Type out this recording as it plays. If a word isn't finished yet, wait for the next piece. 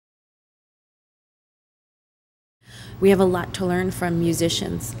we have a lot to learn from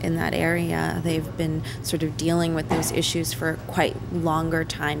musicians in that area. They've been sort of dealing with those issues for quite longer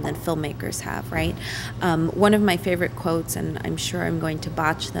time than filmmakers have, right? One of my favorite quotes, and I'm sure I'm going to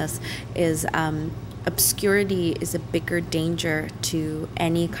botch this, is obscurity is a bigger danger to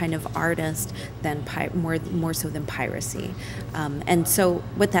any kind of artist than more so than piracy. And so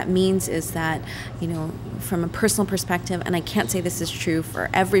what that means is that, you know, from a personal perspective, and I can't say this is true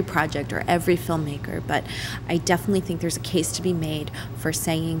for every project or every filmmaker, but I definitely think there's a case to be made for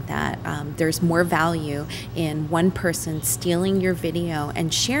saying that there's more value in one person stealing your video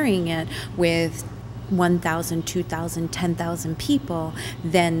and sharing it with 1,000, 2,000, 10,000 people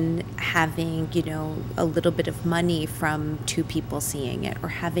than having, you know, a little bit of money from 2 people seeing it or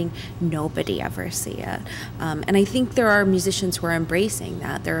having nobody ever see it. And I think there are musicians who are embracing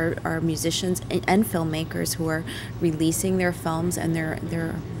that. There are musicians and filmmakers who are releasing their films and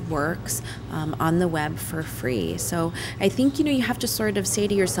their works on the web for free. So I think, you know, you have to sort of say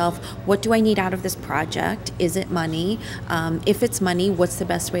to yourself, what do I need out of this project? Is it money? If it's money, what's the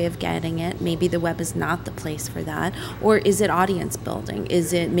best way of getting it? Maybe the web is not the place for that. Or is it audience building?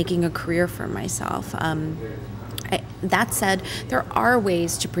 Is it making a career for myself? That said, there are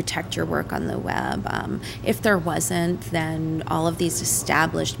ways to protect your work on the web. If there wasn't, then all of these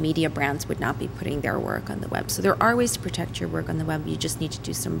established media brands would not be putting their work on the web. So there are ways to protect your work on the web. You just need to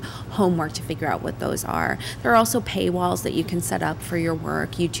do some homework to figure out what those are. There are also paywalls that you can set up for your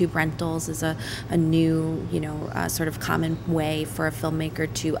work. YouTube rentals is a new, you know, sort of common way for a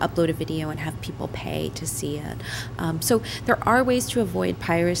filmmaker to upload a video and have people pay to see it. So there are ways to avoid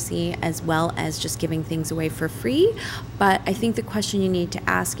piracy as well as just giving things away for free. But I think the question you need to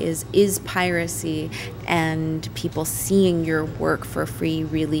ask is piracy and people seeing your work for free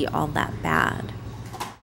really all that bad?